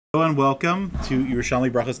Hello and welcome to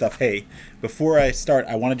Yerushalmi Brachos Daf Hey. Before I start,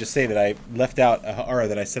 I want to just say that I left out a ha'ara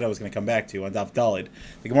that I said I was going to come back to on Daf Dalid.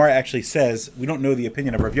 The Gemara actually says we don't know the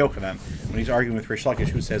opinion of Rav Yochanan when he's arguing with Rish Lakish,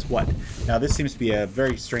 who says what. Now this seems to be a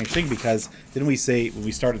very strange thing because didn't we say when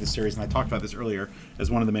we started the series, and I talked about this earlier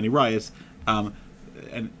as one of the many rayas,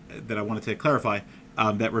 and that I wanted to clarify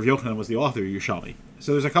that Rav Yochanan was the author of Yerushalmi.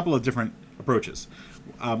 So there's a couple of different approaches.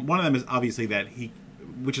 One of them is obviously that he,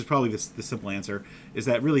 which is probably the simple answer, is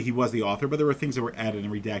that really he was the author, but there were things that were added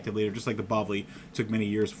and redacted later, just like the Bavli took many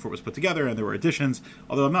years before it was put together, and there were additions.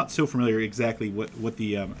 Although I'm not so familiar exactly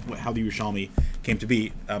how the Yerushalmi came to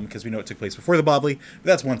be, because we know it took place before the Bavli. But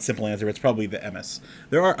that's one simple answer. It's probably the MS.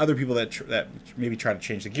 There are other people that maybe try to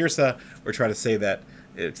change the Girsa or try to say that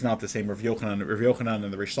it's not the same Rav Yochanan. Rav Yochanan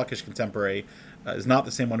and the Rish Lakish contemporary is not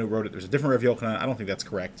the same one who wrote it. There's a different Rav Yochanan. I don't think that's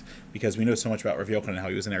correct because we know so much about Rav Yochanan and how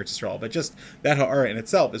he was in Eretz Yisrael. But just that ha'ara in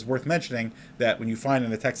itself is worth mentioning, that when you find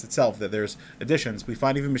in the text itself that there's additions, we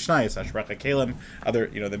find even Mishnayos, Ashracha Kalim, other,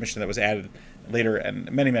 the Mishnah that was added later,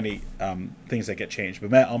 and many things that get changed.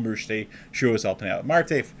 But Amru Shtei Shuos Al Pnei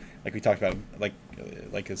Martef, like we talked about, like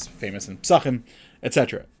is famous in Psachim,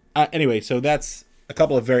 etc. Anyway, so that's a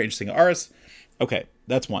couple of very interesting ha'aras. Okay,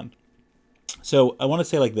 that's one. So I want to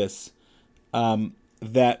say like this,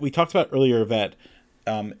 that we talked about earlier that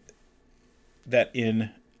that in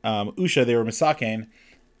Usha they were misakein,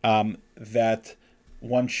 that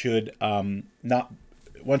one should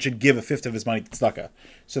give a fifth of his money to tzedakah.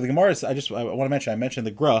 So the Gemara is, I want to mention, I mentioned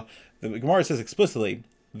the Gra. The Gemara says explicitly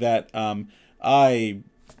that Rabbi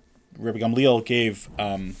Gamliel gave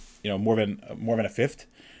more than a fifth.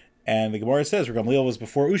 And the Gemara says Rav Gamliel was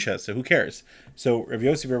before Usha, so who cares? So Rav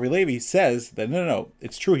Yosef Rabbi Levi says that no,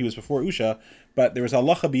 it's true he was before Usha, but there was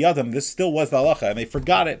halacha biyadam. This still was the halacha, and they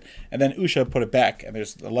forgot it, and then Usha put it back. And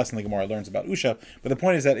there's a lesson the Gemara learns about Usha. But the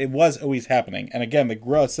point is that it was always happening. And again, the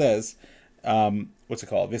Gra says, what's it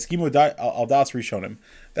called? V'skimu al das rishonim.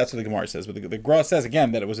 That's what the Gemara says. But the Gra says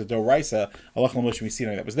again that it was a doraisa halacha l'moshe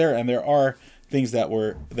misinai that was there, and there are things that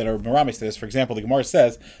are meramis to this. For example, the Gemara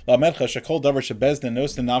says, "La medcha shakol davar shebezdin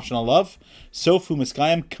nosten nafshan alav sofu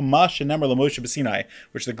miskayim kama shenemar l'moshe b'sinai,"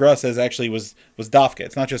 which the Gra says actually was dafka.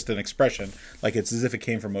 It's not just an expression like it's as if it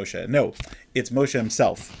came from Moshe. No, it's Moshe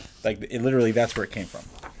himself. Like literally, that's where it came from.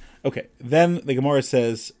 Okay, then the Gemara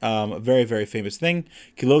says a very, very famous thing.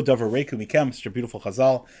 Kilo davar reku mikem, such a beautiful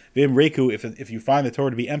chazal. Vim reku, if you find the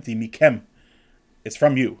Torah to be empty, mikem, it's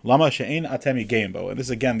from you. Lama she'ein atem yigeimbo. And this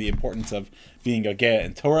is again the importance of being a geah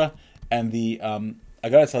in Torah. And the Agadas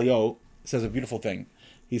Halyo says a beautiful thing.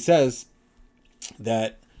 He says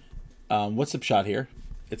that what's the pshat here?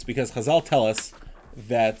 It's because Chazal tell us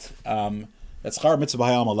that that schar mitzvah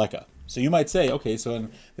hayal maleka. So you might say, okay, so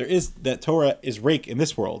there is that Torah is rake in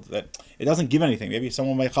this world, that it doesn't give anything. Maybe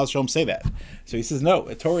someone might Chaz Shalom say that. So he says,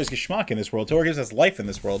 no, Torah is geschmack in this world. Torah gives us life in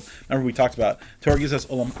this world. Remember we talked about Torah gives us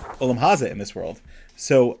olam haza in this world.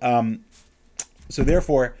 So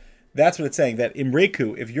therefore, that's what it's saying, that in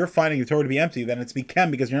reku, if you're finding the Torah to be empty, then it's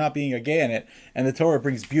mikem because you're not being a gay in it, and the Torah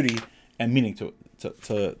brings beauty and meaning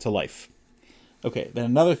to life. Okay, then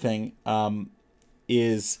another thing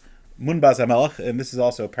is Munbaz HaMelech, and this is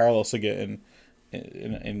also a parallel sugya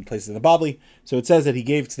in places in the Bavli. So it says that he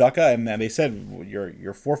gave tzedakah, and they said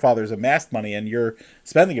your forefathers amassed money and you're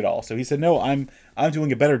spending it all. So he said, no, I'm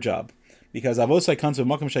doing a better job, because avosai kansu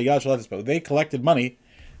makom shayad shalatisbo. They collected money,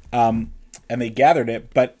 and they gathered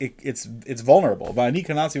it, but it's vulnerable. But when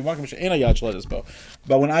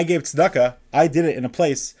I gave tzedakah, I did it in a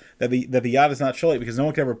place that the yad is not sholit, because no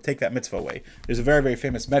one can ever take that mitzvah away. There's a very, very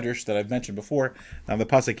famous medrash that I've mentioned before, the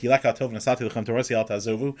pasuk Kileka Tov Nasati Lechem Torasi Al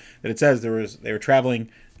Tazovu, that it says they were traveling.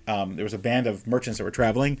 There was a band of merchants that were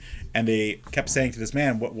traveling, and they kept saying to this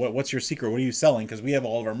man, what's your secret? What are you selling? Because we have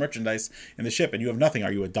all of our merchandise in the ship, and you have nothing.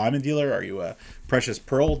 Are you a diamond dealer? Are you a precious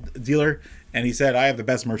pearl dealer? And he said, I have the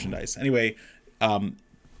best merchandise. Anyway,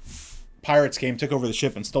 pirates came, took over the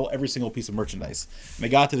ship, and stole every single piece of merchandise. And they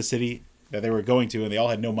got to the city that they were going to, and they all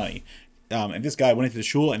had no money. And this guy went into the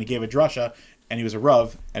shul, and he gave a drasha, and he was a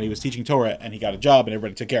Rav, and he was teaching Torah, and he got a job, and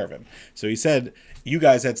everybody took care of him. So he said, you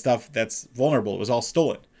guys had stuff that's vulnerable. It was all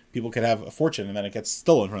stolen. People could have a fortune, and then it gets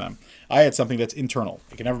stolen from them. I had something that's internal.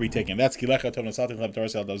 It can never be taken. That's the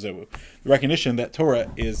recognition that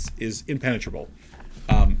Torah is impenetrable.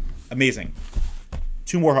 Amazing.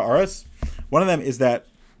 Two more ha'aras. One of them is that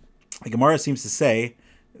the Gemara seems to say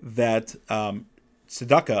that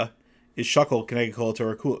tzedakah is shakol k'neged kol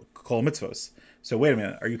Torah kol mitzvos. So wait a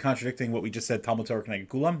minute, are you contradicting what we just said? Talmud Torah k'neged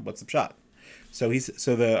kulam. What's the pshat? So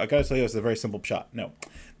the Agadas Halyo is a very simple pshat. No,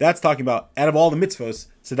 that's talking about out of all the mitzvos,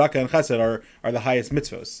 tzedakah and chesed are the highest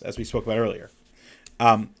mitzvos, as we spoke about earlier.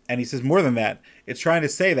 And he says more than that. It's trying to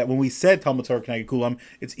say that when we said Talmud Torah Keneged Kulam,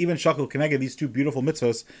 it's even Shakul Keneged these two beautiful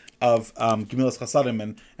mitzvos of Gemilas Chasadim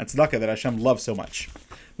and Tzedakah that Hashem loves so much.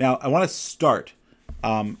 Now, I want to start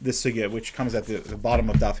this sugya, which comes at the bottom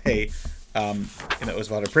of Daf Hey in the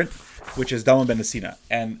Ozvada print, which is Dama ben Nesinah.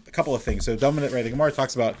 And a couple of things. So Dama, right, the Gemara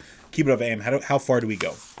talks about Kibbut of Aim. How far do we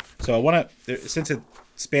go? So I want to, since it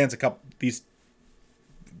spans a couple these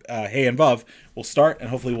Hey and Vav, we'll start and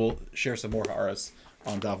hopefully we'll share some more ha'aras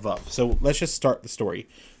on Daf Vav. So let's just start the story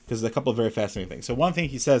because there's a couple of very fascinating things. So one thing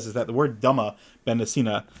he says is that the word Dama ben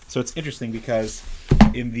Nesinah. So it's interesting because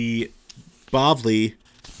in the Bavli,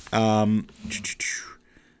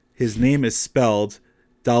 his name is spelled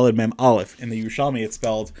Daled Mem Aleph. In the Yerushalmi, it's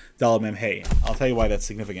spelled Daled Mem Hey. I'll tell you why that's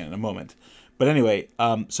significant in a moment. But anyway,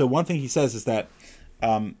 so one thing he says is that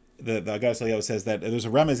the Agadas Eliyahu says that there's a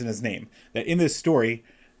remez in his name. That in this story,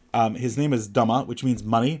 his name is Dama, which means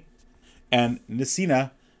money, and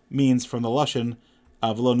Nesinah means from the Lashon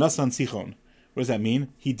V'lo Nasan Sichon. What does that mean?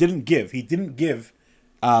 He didn't give. He didn't give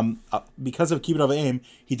because of Kibbut of Aim.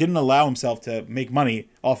 He didn't allow himself to make money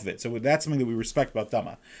off of it. So that's something that we respect about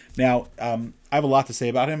Dama. Now, I have a lot to say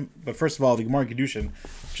about him, but first of all, the Gemara in Kedushin,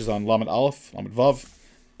 which is on Lamed Aleph, Lamed Vav.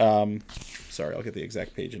 Sorry, I'll get the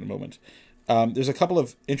exact page in a moment. There's a couple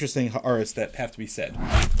of interesting ha'aras that have to be said.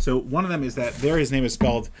 So one of them is that there his name is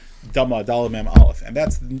spelled Dama, Daled Mem Aleph, and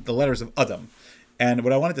that's the letters of Adam. And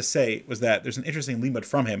what I wanted to say was that there's an interesting limud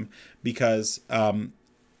from him because when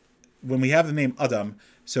we have the name Adam,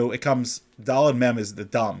 so it comes Daled Mem is the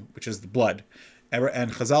dam, which is the blood,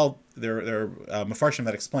 and Chazal there are Mefarshim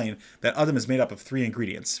that explain that Adam is made up of three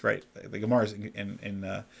ingredients, right? The Gemara in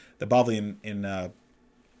the Bavli in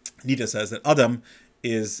Nita says that Adam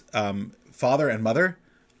is father and mother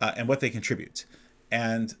and what they contribute,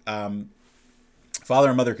 and father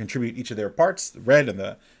and mother contribute each of their parts, the red and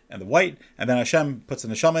the white, and then Hashem puts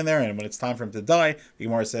an neshama in there, and when it's time for him to die, the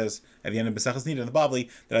Gemara says at the end of B'Seches Nida in the Bavli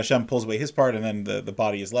that Hashem pulls away his part, and then the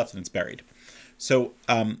body is left and it's buried. So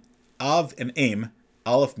Av and Aim,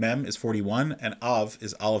 Aleph Mem is 41, and Av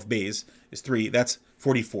is Aleph Beis is 3. That's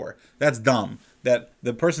 44. That's Dam. That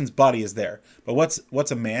the person's body is there. But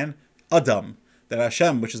what's a man? Adam. That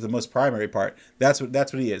Hashem, which is the most primary part, that's what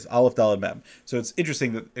he is. Aleph Daled Mem. So it's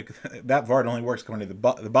interesting that that Vard only works according to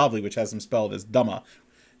the Bavli, which has him spelled as Dama.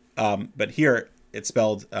 But here it's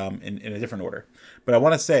spelled in a different order. But I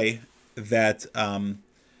want to say that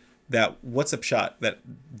that what's a pshat that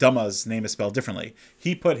Dama's name is spelled differently.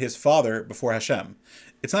 He put his father before Hashem.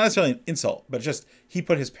 It's not necessarily an insult, but just he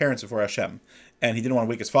put his parents before Hashem, and he didn't want to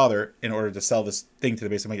wake his father in order to sell this thing to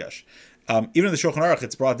the Beis Hamikdash. Even in the Shulchan Aruch,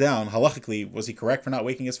 it's brought down halachically. Was he correct for not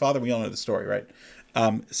waking his father? We all know the story, right?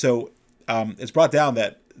 So it's brought down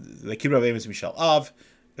that the Kibbut of Aim is Mishal Av,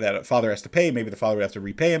 that a father has to pay. Maybe the father would have to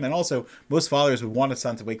repay him, and also most fathers would want a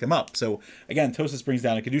son to wake them up. So again, Tosas brings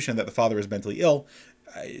down a kedushin that the father is mentally ill.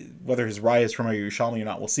 Whether his raya is from a Yerushalmi or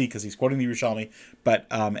not, we'll see because he's quoting the Yerushalmi. But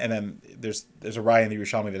and then there's a raya in the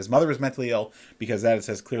Yerushalmi that his mother was mentally ill because that it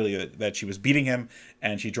says clearly that she was beating him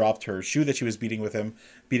and she dropped her shoe that she was beating him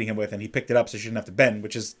with, and he picked it up so she didn't have to bend,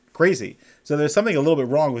 which is crazy. So there's something a little bit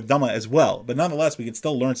wrong with Dama as well. But nonetheless, we can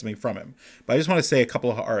still learn something from him. But I just want to say a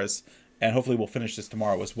couple of ha'aras, and hopefully we'll finish this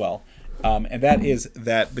tomorrow as well. And that is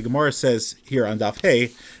that the Gemara says here on Daf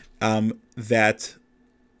Hey that.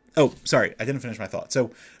 Oh, sorry, I didn't finish my thought.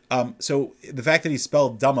 So the fact that he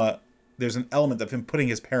spelled Dama, there's an element of him putting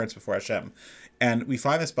his parents before Hashem. And we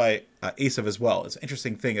find this by Esav as well. It's an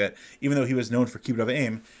interesting thing that even though he was known for Kibbut of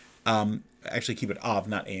Aim, actually Kibbut Av,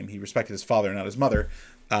 not Aim, he respected his father, not his mother,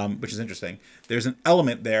 which is interesting. There's an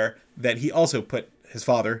element there that he also put his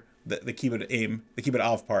father, the Kibbut Aim, the Kibbut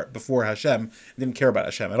Av part, before Hashem, didn't care about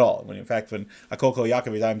Hashem at all. When Akolko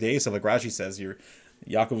Yaakov Yadayim de Esav, like Rashi says,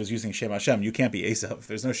 Yaakov was using Shem Hashem. You can't be Esav.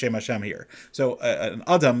 There's no Shem Hashem here. So an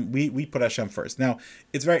Adam, we put Hashem first. Now,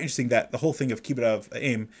 it's very interesting that the whole thing of Kibbut of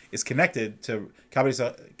Aim is connected to Kabbales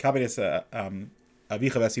Avicha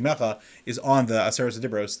V'Asimecha is on the Aseres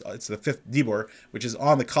Dibros. It's the fifth Dibor, which is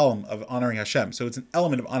on the column of honoring Hashem. So it's an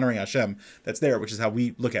element of honoring Hashem that's there, which is how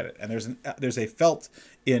we look at it. And there's a felt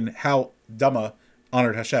in how Dama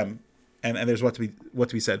honored Hashem, and there's what to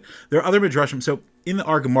be said. There are other midrashim. So in the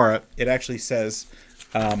Ar Gemara, it actually says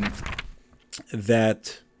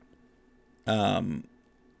that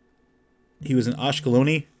he was an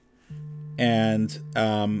Ashkeloni, and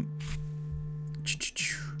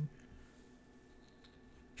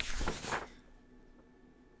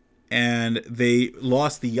they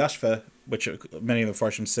lost the Yashva, which many of the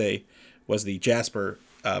Farshim say was the jasper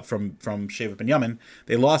from Shevet Ben Yamin.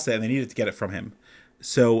 They lost it, and they needed to get it from him.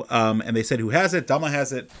 So, and they said who has it? Dama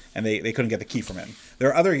has it, and they couldn't get the key from him. There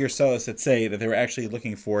are other Yersolas that say that they were actually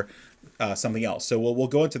looking for something else. So we'll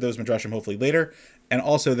go into those Midrashim hopefully later. And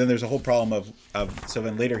also then there's a whole problem of so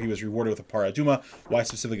then later he was rewarded with a Paraduma. Why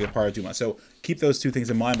specifically a Paraduma? So keep those two things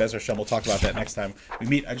in mind, Be'ez Hashem. We'll talk about that next time we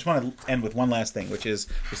meet. I just want to end with one last thing, which is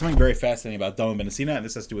there's something very fascinating about Dama ben Nesinah, and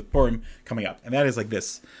this has to do with Purim coming up. And that is like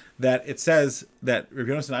this, that it says that Rav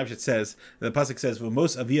Yonasan Eibshitz says, that the pasuk says,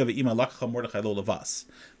 "V'mos avia ve'ima lakcha Mordechai lo levas,"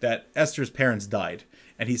 that Esther's parents died.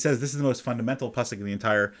 And he says this is the most fundamental pasuk in the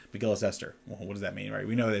entire Megillas Esther. Well, what does that mean, right?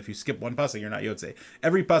 We know that if you skip one pasuk, you're not Yotze.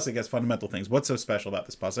 Every pasuk has fundamental things. What's so special about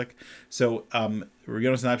this pasuk? So, Rav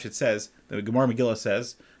Yonasan Eibshitz says, the Gemara Megillah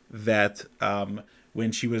says that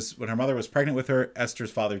when her mother was pregnant with her,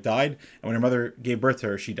 Esther's father died, and when her mother gave birth to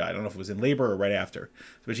her, she died. I don't know if it was in labor or right after.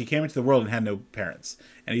 But she came into the world and had no parents.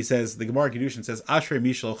 And he says, the Gemara Kedushin says, Ashrei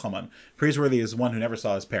Mishal Chaman, praiseworthy is one who never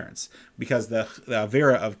saw his parents, because the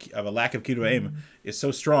avera of a lack of Kiruim is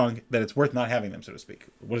so strong that it's worth not having them, so to speak.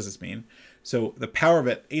 What does this mean? So the power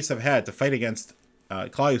that Esav had to fight against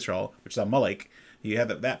Klal Yisrael, which is Amalek, he had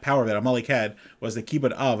that power that Amalek had was the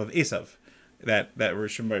kibbud of Esav. That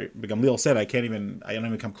Rishon Gamliel said, I don't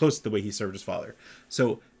even come close to the way he served his father.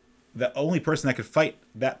 So the only person that could fight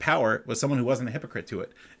that power was someone who wasn't a hypocrite to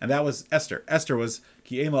it, and that was Esther. Esther was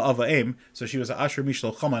ki ema ava aim, so she was a asher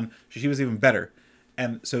mishlo chaman. She was even better,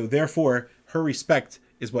 and so therefore her respect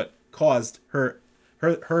is what caused her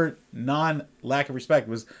non-lack of respect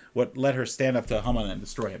was what led her stand up to Haman and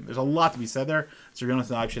destroy him. There's a lot to be said there. So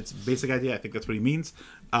Yonasan Eibshitz's basic idea, I think that's what he means.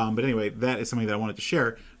 But anyway, that is something that I wanted to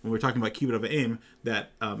share when we're talking about kibbud of aim. That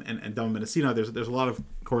and Dama ben Nesinah, there's a lot of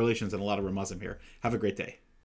correlations and a lot of remazim here. Have a great day.